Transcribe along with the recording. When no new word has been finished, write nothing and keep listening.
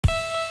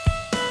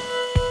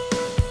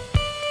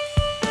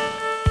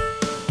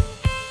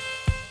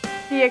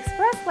The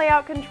Express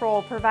Layout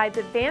Control provides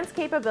advanced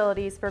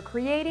capabilities for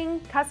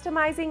creating,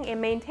 customizing,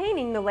 and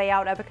maintaining the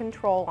layout of a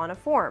control on a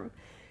form.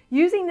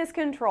 Using this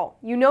control,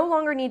 you no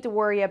longer need to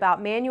worry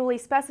about manually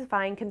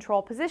specifying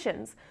control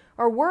positions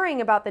or worrying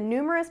about the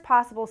numerous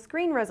possible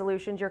screen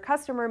resolutions your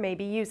customer may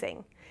be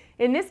using.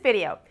 In this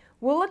video,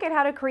 we'll look at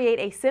how to create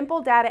a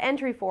simple data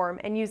entry form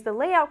and use the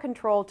layout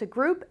control to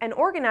group and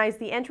organize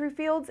the entry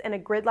fields in a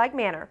grid-like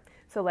manner.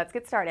 So let's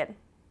get started.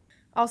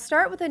 I'll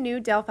start with a new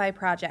Delphi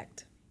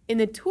project. In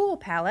the Tool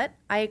palette,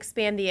 I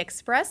expand the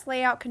Express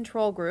Layout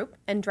Control group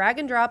and drag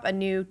and drop a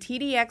new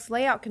TDX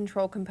Layout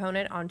Control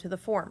component onto the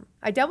form.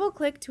 I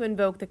double-click to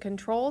invoke the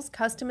Controls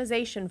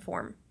Customization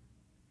form.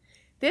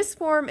 This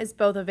form is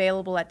both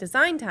available at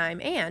design time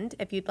and,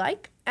 if you'd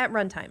like, at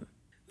runtime.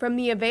 From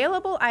the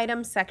Available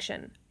Items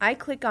section, I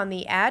click on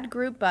the Add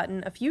Group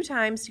button a few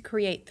times to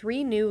create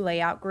 3 new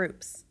layout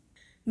groups.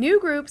 New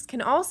groups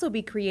can also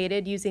be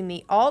created using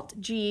the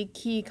Alt-G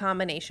key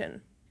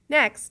combination.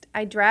 Next,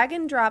 I drag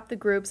and drop the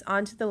groups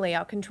onto the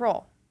layout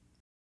control.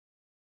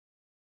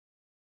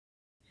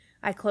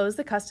 I close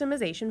the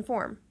customization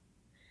form.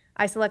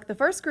 I select the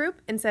first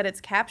group and set its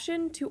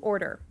caption to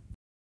Order.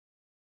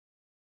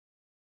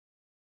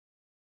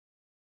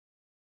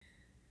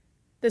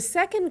 The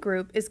second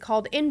group is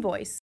called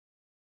Invoice.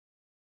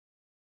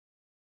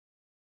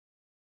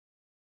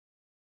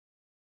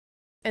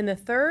 And the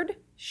third,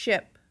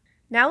 Ship.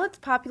 Now let's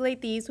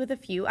populate these with a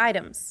few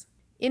items.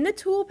 In the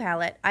Tool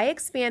palette, I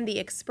expand the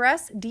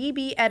Express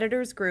DB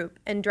Editors group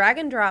and drag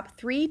and drop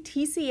 3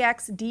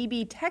 TCX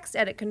DB text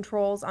edit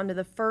controls onto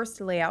the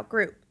first layout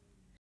group.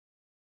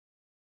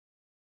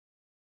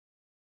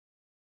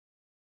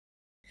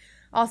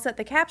 I'll set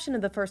the caption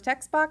of the first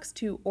text box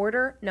to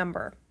Order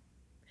Number.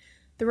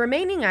 The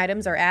remaining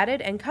items are added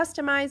and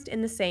customized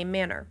in the same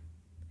manner.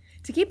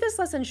 To keep this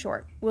lesson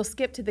short, we'll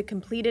skip to the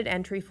completed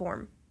entry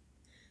form.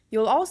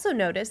 You'll also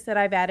notice that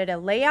I've added a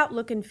Layout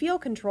Look and Feel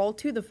control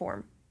to the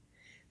form.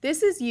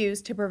 This is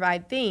used to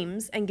provide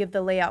themes and give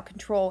the layout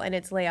control and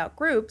its layout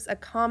groups a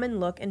common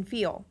look and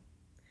feel.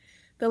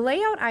 The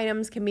layout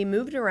items can be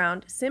moved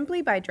around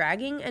simply by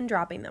dragging and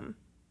dropping them.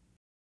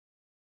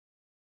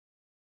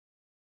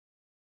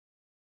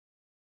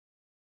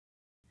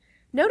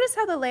 Notice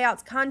how the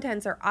layout's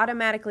contents are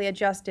automatically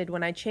adjusted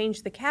when I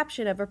change the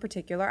caption of a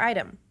particular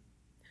item.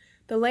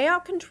 The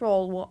layout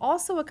control will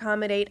also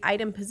accommodate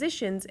item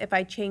positions if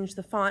I change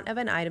the font of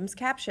an item's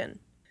caption.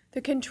 The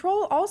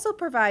control also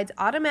provides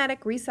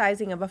automatic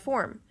resizing of a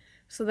form,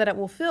 so that it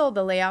will fill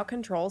the layout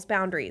control's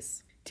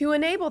boundaries. To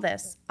enable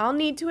this, I'll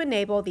need to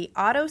enable the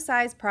Auto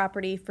Size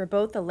property for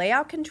both the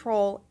layout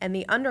control and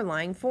the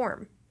underlying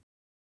form.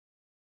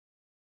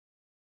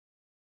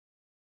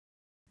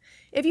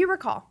 If you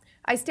recall,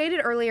 I stated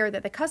earlier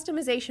that the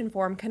customization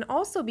form can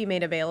also be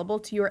made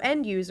available to your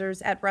end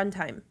users at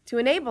runtime. To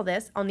enable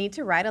this, I'll need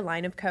to write a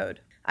line of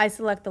code. I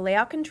select the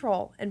layout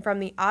control and from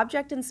the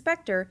Object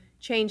Inspector,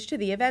 change to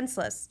the Events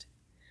list.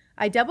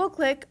 I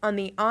double-click on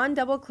the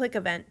OnDoubleClick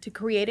event to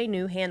create a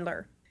new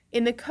handler.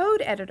 In the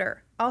Code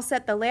Editor, I'll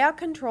set the layout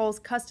control's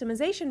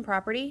customization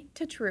property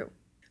to True.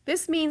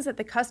 This means that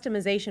the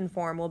customization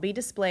form will be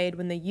displayed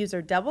when the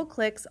user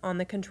double-clicks on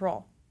the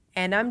control.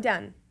 And I'm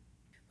done.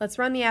 Let's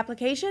run the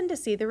application to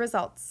see the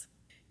results.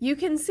 You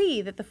can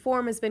see that the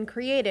form has been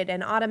created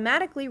and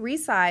automatically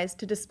resized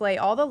to display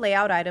all the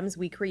layout items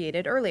we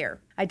created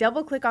earlier. I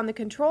double-click on the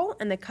control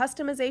and the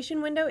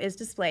customization window is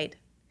displayed.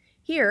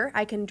 Here,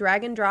 I can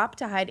drag and drop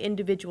to hide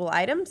individual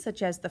items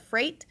such as the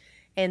freight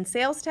and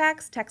sales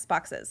tax text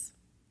boxes.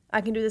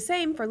 I can do the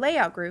same for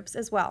layout groups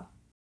as well.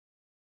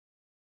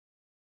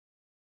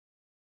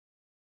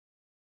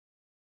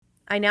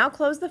 I now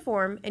close the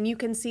form and you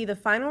can see the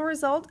final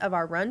result of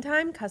our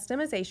runtime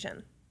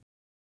customization.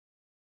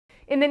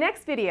 In the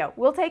next video,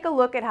 we'll take a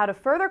look at how to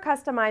further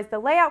customize the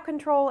layout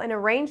control and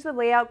arrange the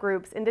layout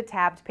groups into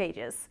tabbed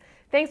pages.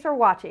 Thanks for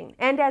watching,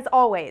 and as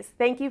always,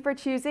 thank you for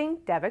choosing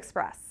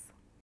DevExpress.